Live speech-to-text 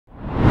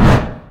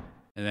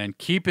And then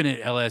keeping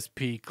it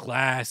LSP,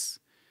 Claas.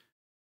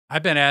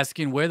 I've been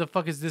asking, where the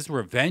fuck is this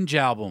Revenge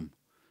album?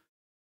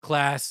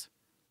 Claas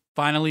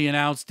finally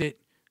announced it,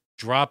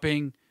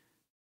 dropping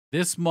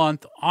this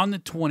month on the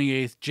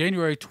 28th,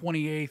 January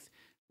 28th.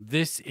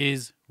 This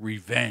is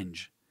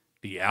Revenge,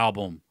 the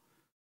album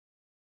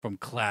from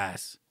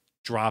Claas,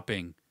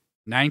 dropping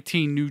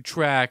 19 new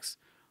tracks.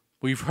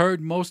 We've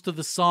heard most of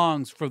the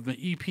songs from the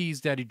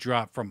EPs that he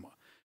dropped from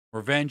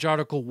Revenge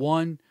Article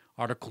 1,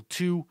 Article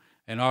 2,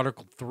 and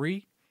Article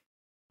 3.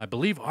 I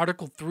believe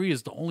Article 3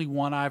 is the only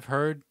one I've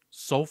heard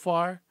so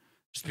far,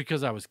 just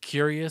because I was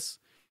curious.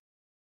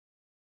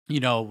 You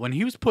know, when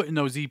he was putting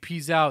those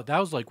EPs out, that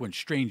was like when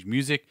Strange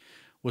Music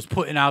was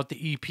putting out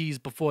the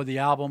EPs before the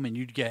album, and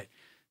you'd get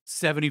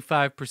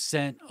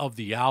 75% of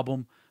the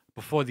album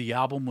before the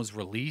album was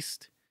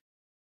released.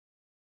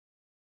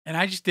 And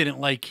I just didn't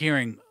like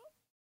hearing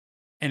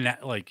and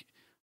that like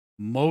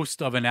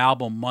most of an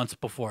album months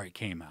before it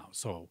came out.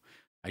 So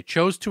I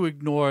chose to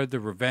ignore the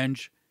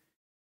Revenge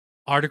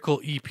Article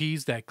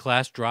EPs that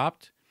Claas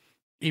dropped,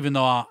 even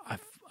though I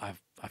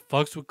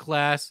fucks with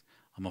Claas.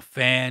 I'm a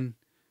fan,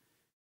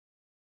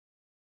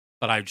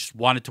 but I just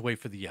wanted to wait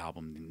for the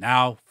album.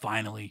 Now,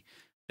 finally,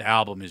 the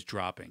album is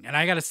dropping. And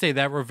I got to say,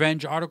 that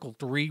Revenge Article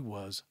 3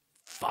 was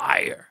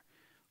fire.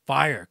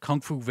 Fire.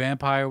 Kung Fu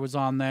Vampire was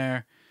on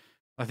there.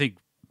 I think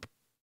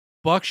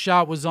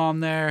Buckshot was on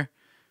there.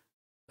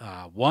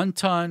 One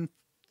Ton,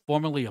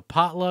 formerly a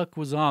Potluck,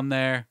 was on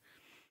there.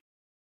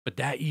 But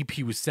that EP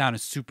was sounding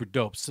super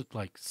dope.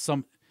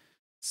 So,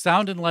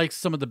 sounding like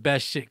some of the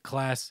best shit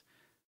Claas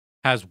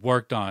has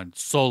worked on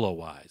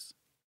solo-wise.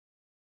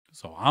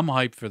 So I'm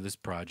hyped for this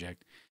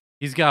project.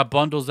 He's got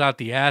bundles out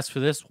the ass for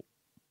this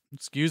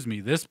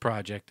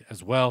project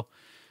as well.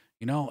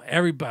 You know,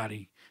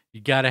 everybody,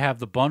 you got to have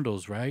the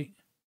bundles, right?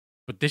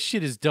 But this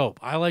shit is dope.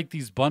 I like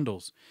these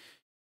bundles.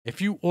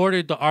 If you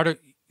ordered the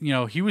article, you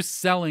know, he was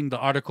selling the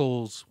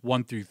articles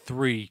 1 through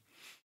 3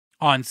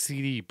 on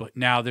CD, but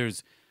now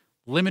there's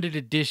limited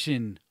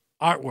edition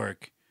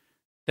artwork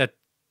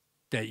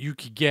that you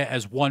could get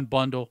as one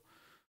bundle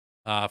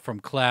from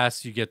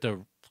Claas. You get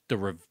the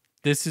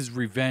This is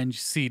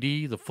Revenge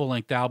CD, the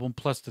full-length album,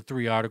 plus the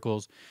 3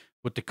 articles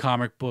with the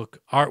comic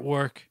book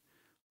artwork.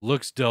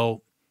 Looks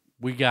dope.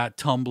 We got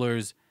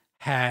tumblers,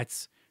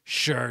 hats,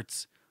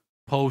 shirts,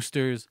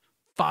 posters,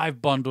 5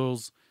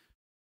 bundles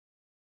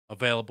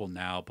available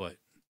now. But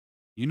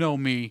you know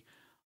me,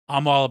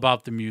 I'm all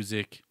about the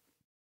music.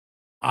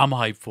 I'm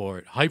hyped for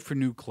it. Hyped for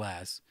new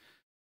Claas.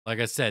 Like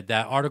I said,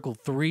 that Article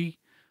 3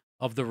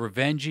 of the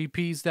Revenge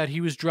EPs that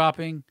he was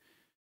dropping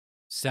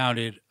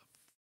sounded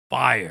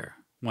fire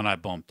when I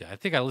bumped it. I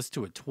think I listened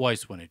to it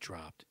twice when it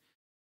dropped.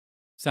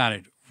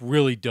 Sounded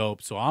really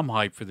dope, so I'm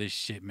hyped for this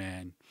shit,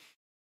 man.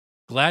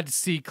 Glad to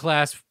see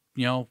Claas,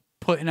 you know,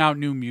 putting out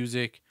new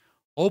music.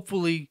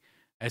 Hopefully,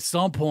 at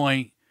some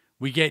point,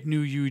 we get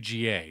new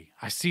UGA.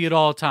 I see it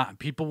all the time.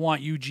 People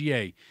want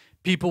UGA.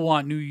 People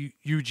want new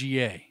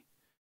UGA.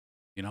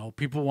 You know,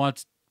 people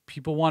want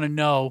to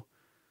know.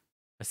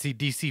 I see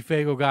DC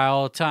Fago guy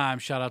all the time.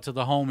 Shout out to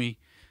the homie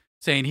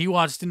saying he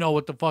wants to know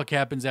what the fuck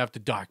happens after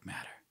Dark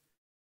Matter.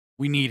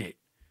 We need it.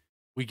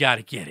 We got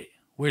to get it.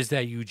 Where's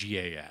that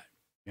UGA at?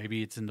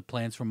 Maybe it's in the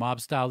plans for Mob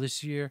Style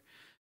this year.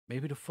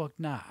 Maybe the fuck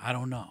not. I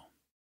don't know.